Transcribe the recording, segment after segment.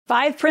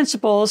5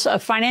 principles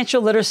of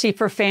financial literacy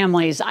for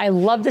families. I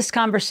love this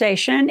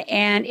conversation,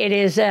 and it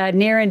is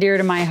near and dear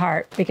to my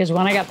heart because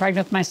when I got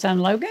pregnant with my son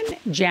Logan,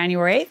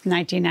 January 8th,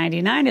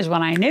 1999 is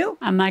when I knew.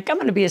 I'm like, I'm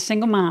going to be a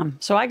single mom.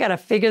 So I got to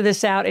figure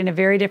this out in a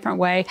very different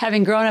way.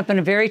 Having grown up in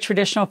a very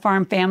traditional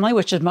farm family,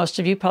 which is most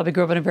of you probably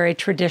grew up in a very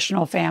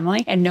traditional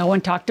family, and no one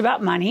talked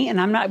about money.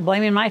 And I'm not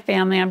blaming my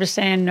family. I'm just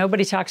saying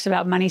nobody talks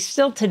about money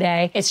still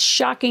today. It's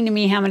shocking to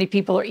me how many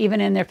people are even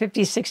in their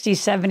 50s, 60s,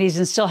 70s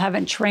and still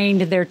haven't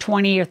trained their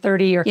 20 or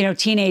 30 or,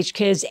 teenage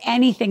kids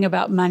anything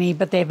about money,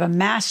 but they've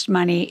amassed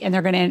money and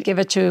they're going to give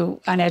it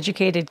to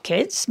uneducated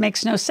kids.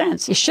 Makes no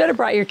sense. You should have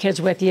brought your kids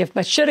with you,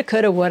 but shoulda,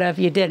 coulda, woulda,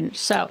 you didn't.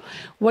 So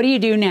what do you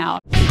do now?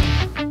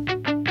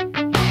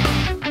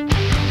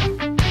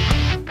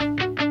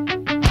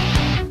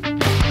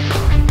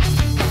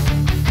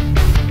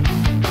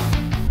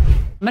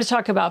 I'm going to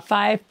talk about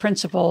 5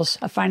 principles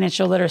of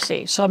financial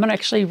literacy. So I'm going to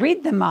actually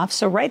read them off,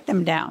 so write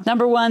them down.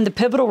 Number 1, the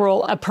pivotal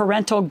role of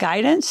parental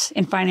guidance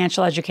in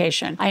financial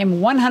education. I am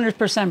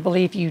 100%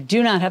 believe you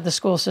do not have the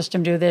school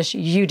system do this,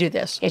 you do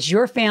this. It's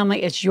your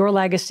family, it's your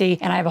legacy,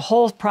 and I have a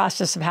whole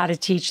process of how to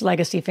teach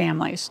legacy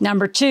families.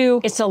 Number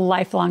 2, it's a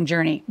lifelong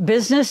journey.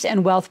 Business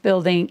and wealth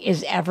building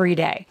is every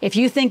day. If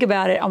you think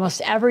about it, almost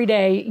every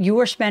day you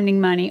are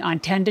spending money on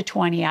 10 to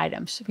 20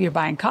 items. If you're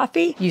buying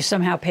coffee, you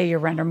somehow pay your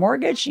rent or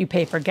mortgage, you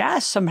pay for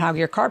gas, somehow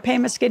your car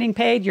payment's getting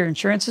paid, your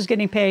insurance is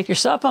getting paid, your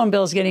cell phone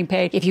bill is getting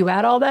paid. If you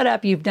add all that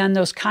up, you've done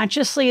those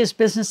consciously as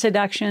business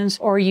deductions,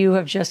 or you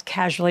have just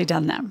casually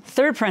done them.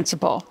 3rd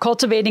principle,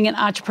 cultivating an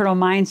entrepreneurial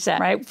mindset,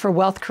 right, for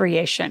wealth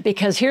creation.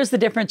 Because here's the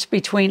difference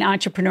between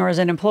entrepreneurs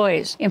and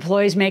employees.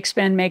 Employees make,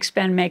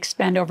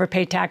 spend,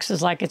 overpay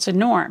taxes like it's a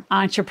norm.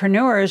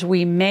 Entrepreneurs,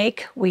 we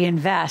make, we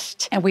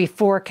invest, and we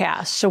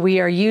forecast. So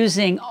we are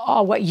using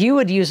all what you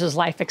would use as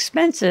life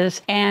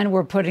expenses, and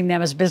we're putting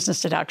them as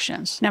business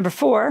deductions. Number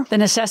 4,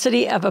 the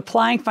necessity of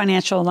applying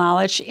financial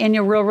knowledge in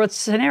your real world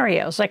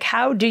scenarios. Like,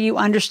 how do you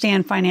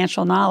understand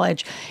financial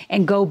knowledge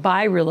and go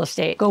buy real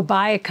estate, go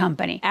buy a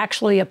company,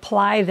 actually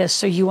apply this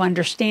so you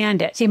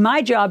understand it? See,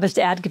 my job is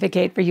to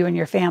advocate for you and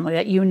your family,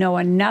 that you know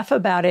enough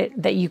about it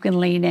that you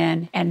can lean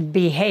in and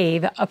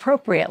behave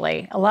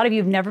appropriately. A lot of you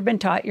have never been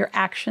taught your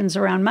actions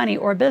around money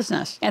or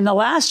business. And the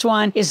last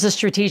one is the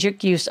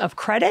strategic use of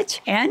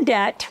credit and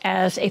debt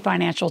as a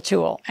financial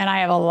tool. And I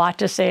have a lot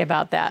to say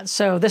about that.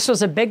 So this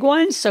was a big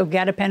one, so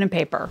get a pen and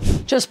paper.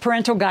 Just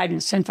parental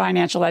guidance in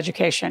financial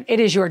education.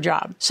 It is your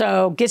job.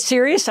 So get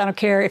serious. I don't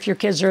care if your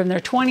kids are in their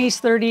 20s,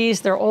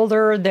 30s, they're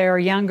older, they're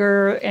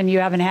younger, and you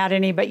haven't had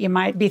any, but you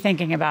might be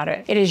thinking about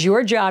it. It is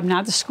your job,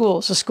 not the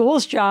school's. The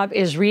school's job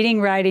is reading,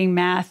 writing,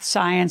 math,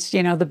 science,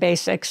 the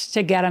basics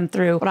to get them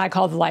through what I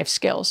call the life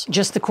skills,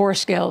 just the core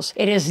skills.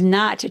 It is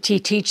not to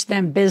teach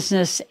them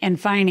business and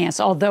finance,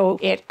 although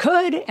it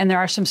could, and there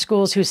are some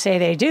schools who say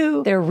they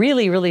do. They're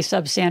really, really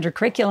substandard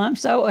curriculum.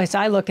 So as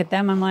I look at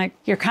them, I'm like,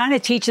 you're kind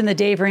of teaching the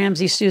Dave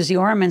Ramsey, Susie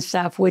Orman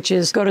stuff, which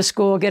is go to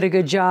school, get a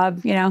good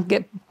job,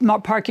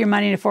 park your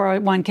money in a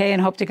 401k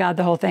and hope to God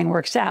the whole thing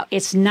works out.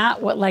 It's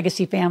not what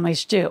legacy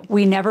families do.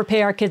 We never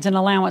pay our kids an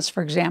allowance,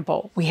 for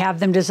example. We have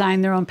them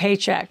design their own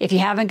paycheck. If you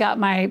haven't got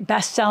my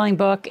best-selling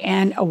book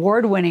and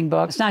award-winning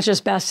book, it's not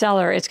just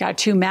bestseller, it's got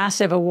 2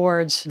 massive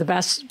awards, the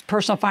best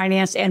personal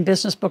finance and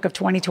business book of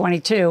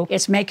 2022.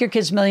 It's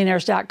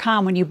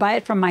makeyourkidsmillionaires.com. When you buy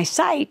it from my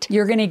site,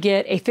 you're going to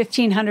get a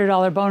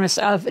 $1,500 bonus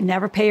of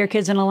never pay your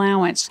kids an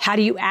allowance. How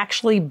do you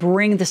actually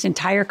bring this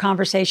entire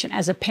conversation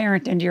as a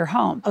parent into your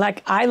home?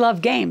 Like, I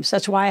love games.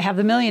 That's why I have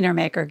the Millionaire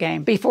Maker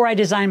game. Before I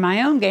designed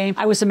my own game,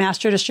 I was a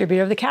master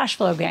distributor of the cash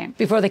flow game.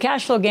 Before the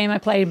cash flow game, I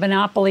played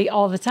Monopoly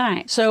all the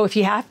time. So if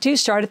you have to,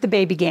 start at the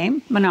baby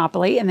game,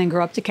 Monopoly, and then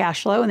grow up to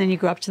cash flow, and then you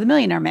grow up to the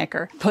Millionaire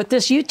Maker. Put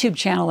this YouTube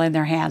channel in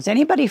their hands.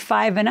 Anybody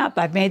 5 and up,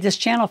 I've made this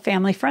channel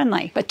family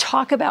friendly. But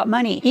talk about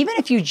money. Even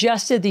if you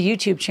just did the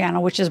YouTube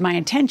channel, which is my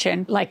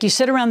intention, like you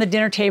sit around the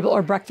dinner table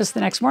or breakfast the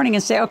next morning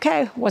and say,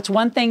 okay, what's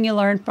one thing you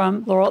learned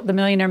from Loral, the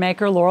Millionaire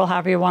Maker, Loral,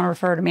 however you want to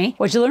refer to me?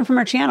 What'd you learn from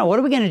our channel? What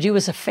are we going to do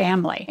as a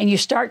family? And you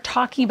start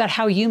talking about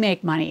how you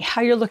make money,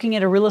 how you're looking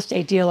at a real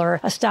estate deal or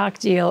a stock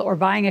deal or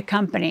buying a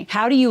company.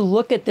 How do you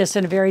look at this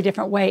in a very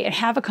different way and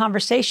have a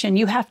conversation?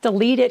 You have to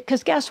lead it,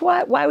 because guess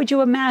what? Why would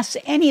you amass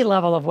any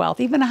level of wealth,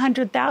 even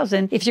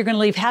 100,000, if you're going to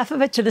leave half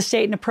of it to the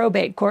state in a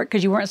probate court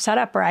because you weren't set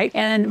up right,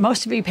 and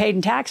most of it paid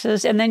in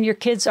taxes, and then your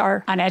kids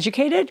are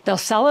uneducated? They'll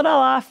sell it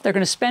all off, they're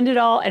going to spend it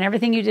all, and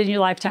everything you did in your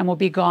lifetime will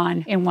be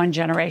gone in one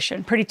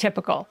generation. Pretty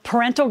typical.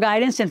 Parental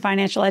guidance in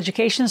financial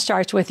education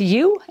starts with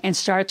you and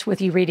starts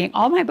with you reading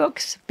all my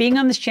books, being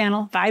on this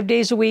channel 5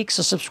 days a week.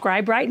 So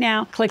subscribe right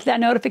now, click that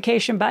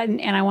notification button,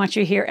 and I want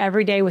you here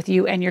every day with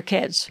you and your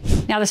kids.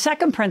 Now, the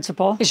second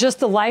principle is just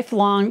the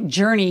lifelong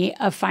journey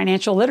of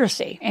financial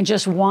literacy and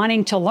just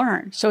wanting to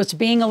learn. So it's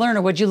being a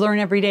learner. What do you learn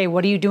every day?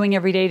 What are you doing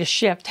every day to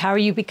shift? How are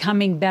you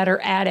becoming better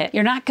at it?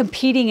 You're not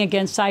competing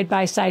against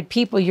side-by-side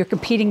people. You're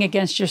competing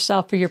against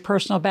yourself for your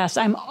personal best.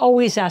 I'm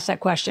always asked that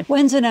question.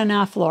 When's it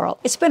enough, Loral?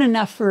 world. It's been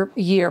enough for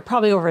a year,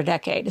 probably over a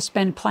decade. It's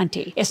been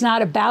plenty. It's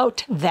not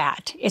about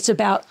that. It's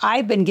about,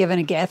 I've been given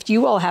a gift.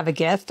 You all have a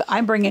gift.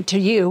 I bring it to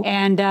you.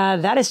 And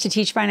that is to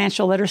teach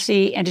financial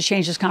literacy and to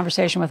change this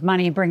conversation with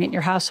money and bring it in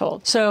your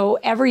household. So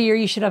every year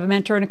you should have a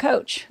mentor and a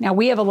coach. Now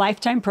we have a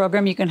lifetime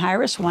program. You can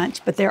hire us once,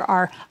 but there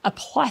are a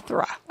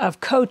plethora of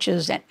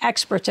coaches and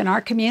experts in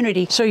our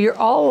community. So you're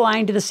all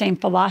aligned to the same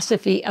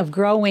philosophy of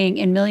growing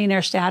in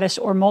millionaire status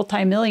or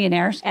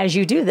multimillionaires as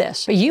you do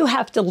this. But you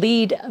have to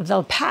lead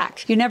the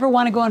pack. You never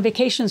want to go on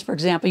vacations, for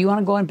example. You want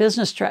to go on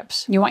business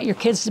trips. You want your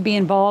kids to be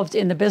involved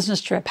in the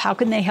business trip. How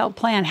can they help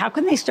plan? How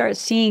can they start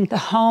seeing the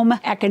home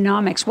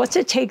economics? What's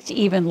it take to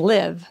even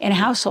live in a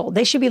household?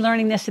 They should be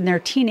learning this in their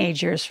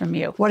teenage years from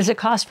you. What does it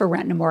cost for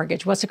rent and a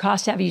mortgage? What's it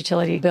cost to have a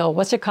utility bill?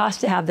 What's it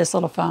cost to have this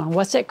little phone?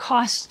 What's it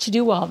cost to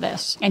do all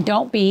this? And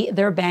don't be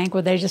their bank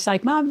where they're just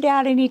like, Mom,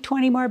 Dad, I need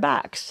 20 more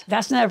bucks.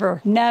 That's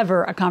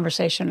never a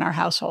conversation in our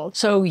household.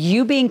 So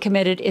you being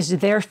committed is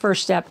their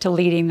first step to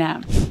leading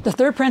them. The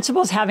third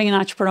principle is having an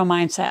entrepreneurial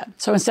mindset.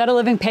 So instead of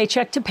living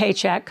paycheck to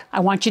paycheck, I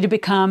want you to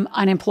become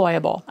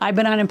unemployable. I've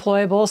been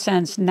unemployable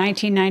since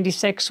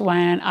 1996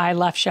 when I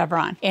left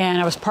Chevron.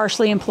 And I was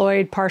partially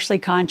employed, partially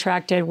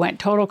contracted, went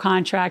total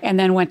contract, and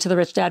then went to the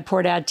Rich Dad,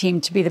 Poor Dad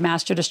team to be the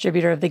master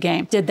distributor of the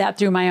game. Did that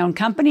through my own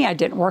company. I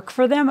didn't work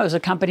for them. It was a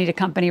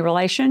company-to-company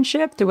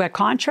relationship through a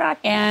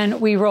contract, and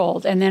we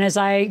rolled. And then as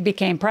I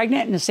became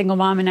pregnant and a single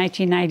mom in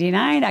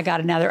 1999, I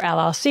got another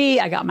LLC.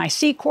 I got my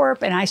C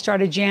Corp, and I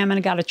started jamming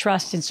and got a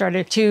trust and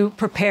started to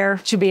prepare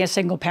to be a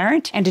single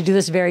parent and to do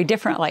this very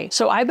differently.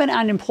 So I've been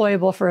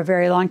unemployable for a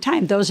very long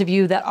time. Those of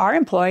you that are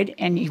employed,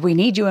 and we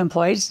need you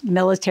employed,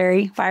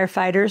 military,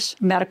 firefighters,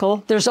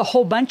 medical, there's a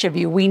whole bunch of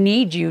you. We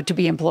need you to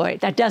be employed.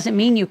 That doesn't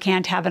mean you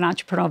can't have an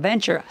entrepreneurial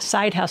venture. A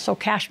side hustle,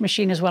 cash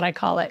machine is what I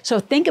call it. So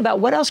think about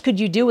what else could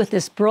you do with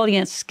this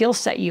brilliant skill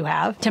set you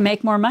have to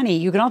make more money.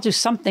 You can all do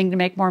something to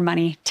make more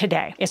money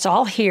today. It's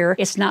all here.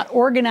 It's not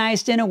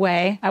organized in a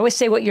way. I always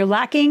say what you're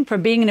lacking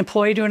from being an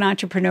employee to an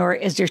entrepreneur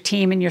is your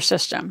team and your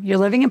system. You're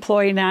living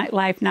employee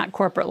life, not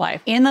corporate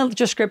life. In the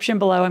description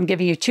below, I'm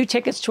giving you 2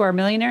 tickets to our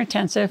Millionaire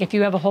Intensive. If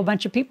you have a whole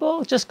bunch of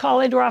people, just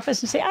call into our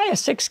office and say, I have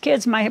 6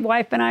 kids, my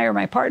wife and I, or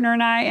my partner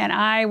and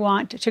I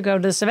want to go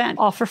to this event,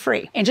 all for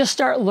free. And just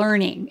start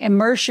learning.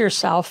 Immerse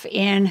yourself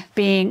in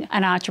being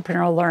an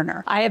entrepreneurial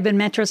learner. I have been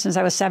mentored since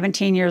I was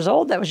 17 years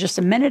old. That was just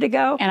a minute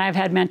ago. And I've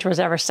had mentors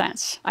ever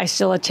since. I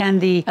still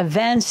attend the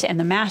events and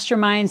the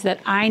masterminds that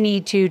I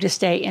need to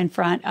stay in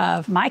front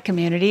of my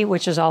community,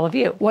 which is all of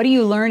you. What are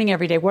you learning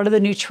every day? What are the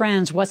new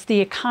trends? What's the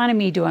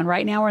economy doing?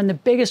 Right now, we're in the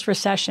biggest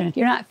recession.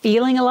 You're not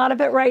feeling a lot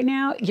of it right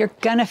now. You're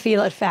going to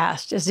feel it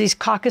fast. As these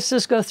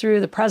caucuses go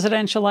through, the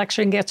presidential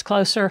election gets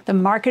closer, the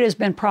market has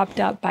been propped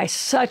up by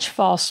such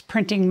false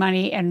printing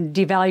money and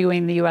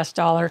devaluing the US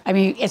dollar. I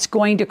mean, it's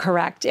going to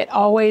correct. It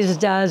always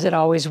does. It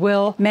always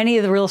will. Many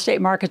of the real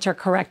estate markets are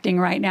correcting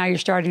right now. You're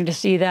starting to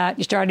see that.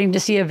 You're starting to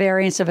see a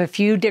variance of a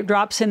few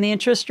drops in the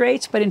interest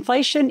rates, but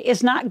inflation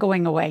is not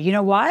going away. You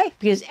know why?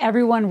 Because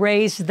everyone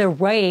raised the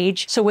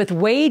wage. So with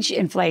wage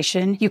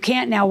inflation, you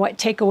can't now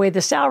take away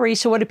the salary.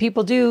 So what do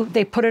people do?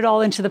 They put it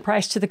all into the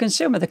price to the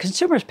consumer. The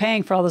consumer is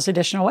paying for all those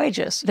additional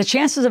wages. The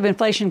chances of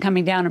inflation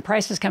coming down and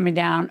prices coming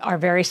down are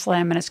very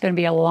slim, and it's going to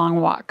be a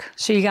long walk.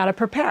 So you got to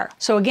prepare.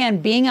 So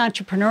again, being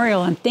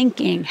entrepreneurial and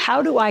thinking,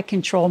 how do I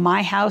control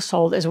my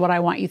household is what I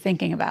want you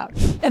thinking about.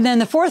 And then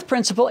the fourth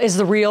principle is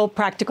the real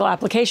practical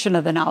application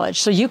of the knowledge.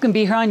 So you can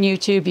be here on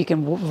YouTube, you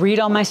can read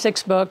all my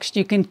 6 books,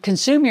 you can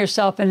consume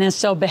yourself and then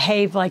still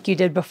behave like you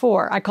did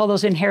before. I call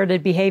those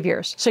inherited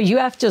behaviors. So you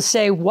have to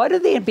say, what are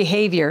the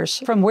behaviors?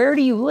 From where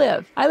do you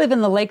live? I live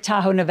in the Lake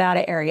Tahoe,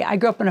 Nevada area. I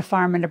grew up on a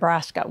farm in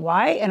Nebraska.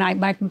 Why? And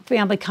my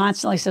family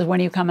constantly says, when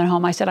are you coming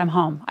home? I said, I'm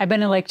home. I've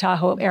been in Lake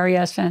Tahoe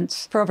area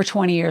for over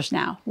 20 years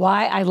now.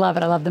 Why? I love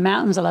it. I love the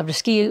mountains. I love to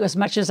ski as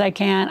much as I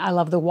can. I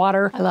love the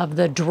water. I love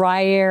the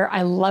dry air.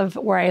 I love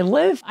where I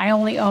live. I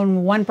only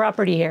own 1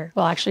 property here.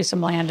 Well, actually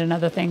some land and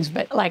other things,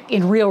 but like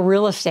in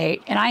real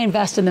estate. And I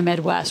invest in the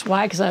Midwest.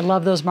 Why? Because I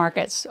love those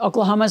markets.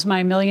 Oklahoma is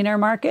my millionaire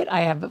market.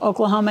 I have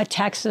Oklahoma,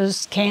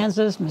 Texas,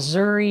 Kansas,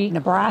 Missouri,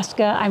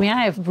 Nebraska. I mean,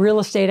 I have real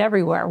estate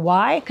everywhere.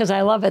 Why? Because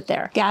I love it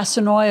there. Gas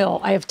and oil.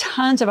 I have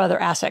tons of other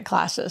asset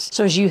classes.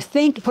 So as you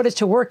think, put it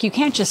to work, you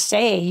can't just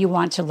say you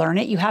want to learn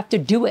it. You have to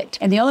do it.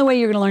 And the only way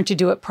you're going to learn to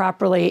do it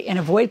properly and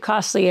avoid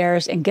costly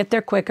errors and get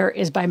there quicker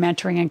is by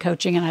mentoring and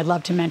coaching. And I'd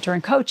love to mentor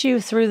and coach you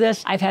through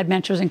this. I've had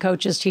mentors and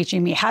coaches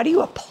teaching me, how do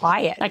you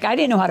apply it? Like I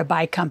didn't know how to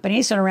buy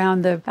companies. And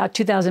around about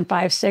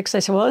 2005-06, I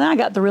said, well, now I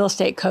got the real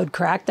estate code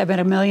cracked. I've been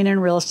a millionaire in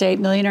real estate,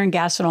 millionaire in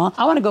gas and oil.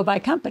 I want to go buy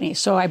companies.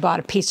 So I bought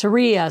a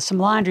pizzeria, some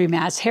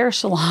laundromats, hair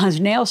salons,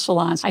 nail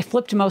salons. I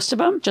flipped most of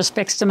them, just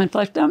fixed them and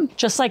flipped them,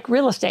 just like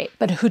real estate.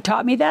 But who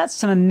taught me that?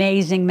 Some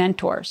amazing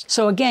mentors.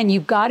 So again,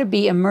 you've got to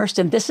be immersed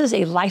in, this is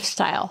a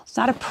lifestyle. It's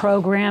not a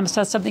program. It's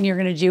not something you're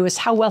going to do. It's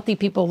how wealthy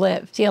people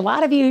live. See, a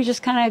lot of you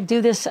just kind of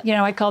do this,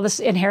 I call this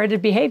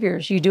inherited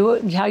behaviors. You do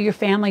it how your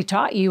family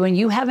taught you and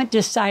you haven't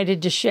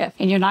decided to shift.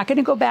 And you're not going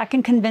to go back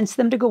and convince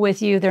them to go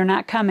with you. They're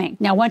not coming.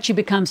 Now, once you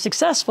become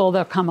successful,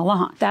 they'll come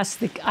along. That's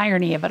the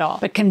irony of it all.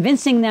 But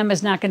convincing them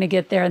is not going going to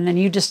get there, and then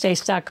you just stay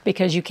stuck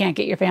because you can't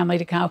get your family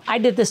to come. I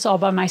did this all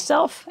by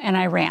myself, and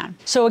I ran.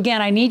 So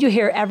again, I need you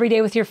here every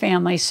day with your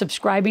family,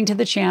 subscribing to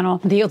the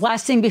channel. The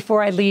last thing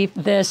before I leave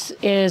this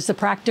is the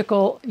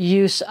practical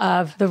use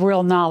of the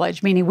real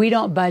knowledge, meaning we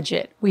don't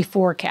budget, we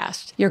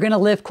forecast. You're going to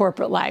live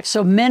corporate life.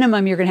 So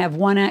minimum, you're going to have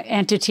one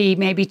entity,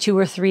 maybe 2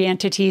 or 3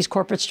 entities,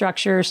 corporate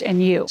structures,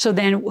 and you. So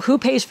then who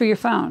pays for your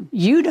phone?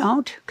 You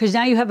don't, because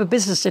now you have a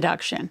business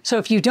deduction. So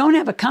if you don't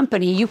have a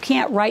company, you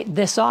can't write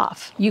this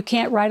off. You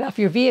can't write off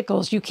your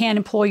vehicles. You can't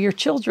employ your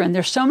children.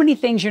 There's so many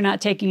things you're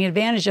not taking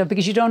advantage of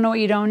because you don't know what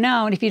you don't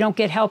know. And if you don't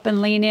get help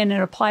and lean in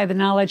and apply the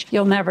knowledge,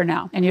 you'll never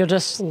know. And you'll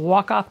just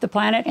walk off the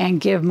planet and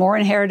give more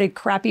inherited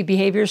crappy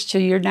behaviors to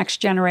your next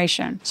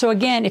generation. So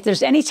again, if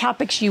there's any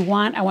topics you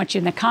want, I want you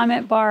in the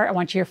comment bar. I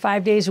want you here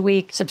 5 days a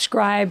week.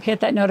 Subscribe, hit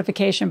that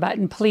notification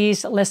button.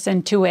 Please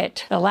listen to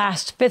it. The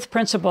last 5th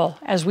principle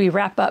as we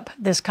wrap up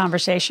this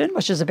conversation,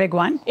 which is a big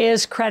one,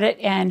 is credit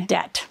and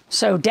debt.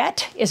 So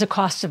debt is a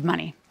cost of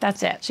money.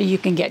 That's it. So you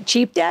can get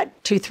cheap debt,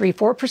 2, 3,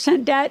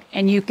 4% debt,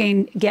 and you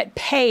can get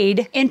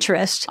paid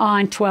interest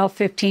on 12,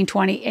 15,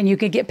 20, and you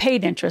can get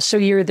paid interest. So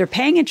you're either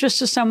paying interest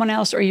to someone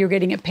else or you're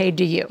getting it paid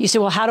to you. You say,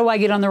 well, how do I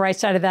get on the right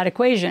side of that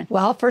equation?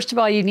 Well, first of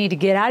all, you need to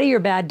get out of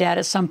your bad debt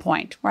at some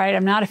point, right?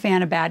 I'm not a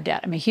fan of bad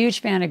debt. I'm a huge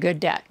fan of good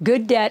debt.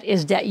 Good debt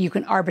is debt you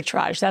can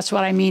arbitrage. That's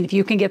what I mean. If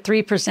you can get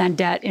 3%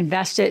 debt,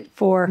 invest it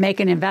for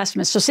making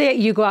investments. So say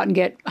you go out and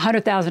get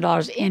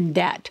 $100,000 in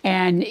debt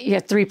and you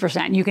get 3%,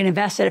 and you can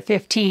invest it at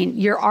 15.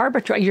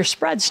 Your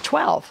spread's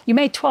 12. You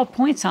made 12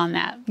 points on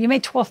that. You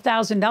made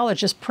 $12,000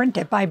 just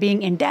printed by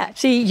being in debt.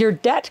 See, your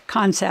debt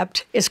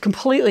concept is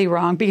completely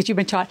wrong because you've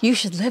been taught you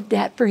should live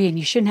debt-free and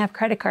you shouldn't have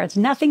credit cards.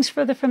 Nothing's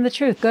further from the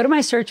truth. Go to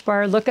my search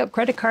bar, look up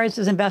credit cards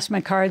as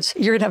investment cards.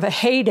 You're gonna have a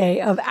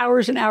heyday of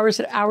hours and hours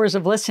and hours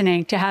of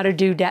listening to how to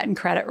do debt and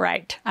credit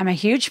right. I'm a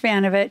huge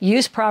fan of it.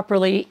 Used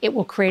properly, it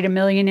will create a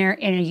millionaire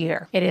in a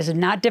year. It is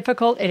not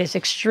difficult. It is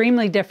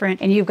extremely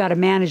different. And you've got to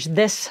manage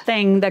this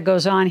thing that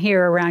goes on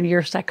here around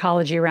your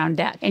psychology around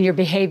debt and your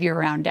behavior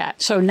around debt.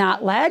 So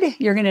not led,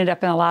 you're going to end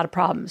up in a lot of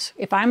problems.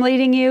 If I'm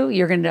leading you,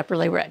 you're going to end up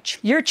really rich.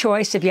 Your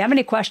choice. If you have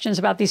any questions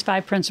about these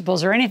 5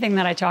 principles or anything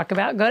that I talk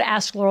about, go to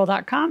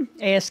askloral.com,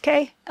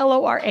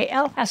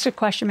 ASKLORAL. Ask a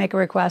question, make a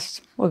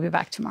request. We'll be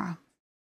back tomorrow.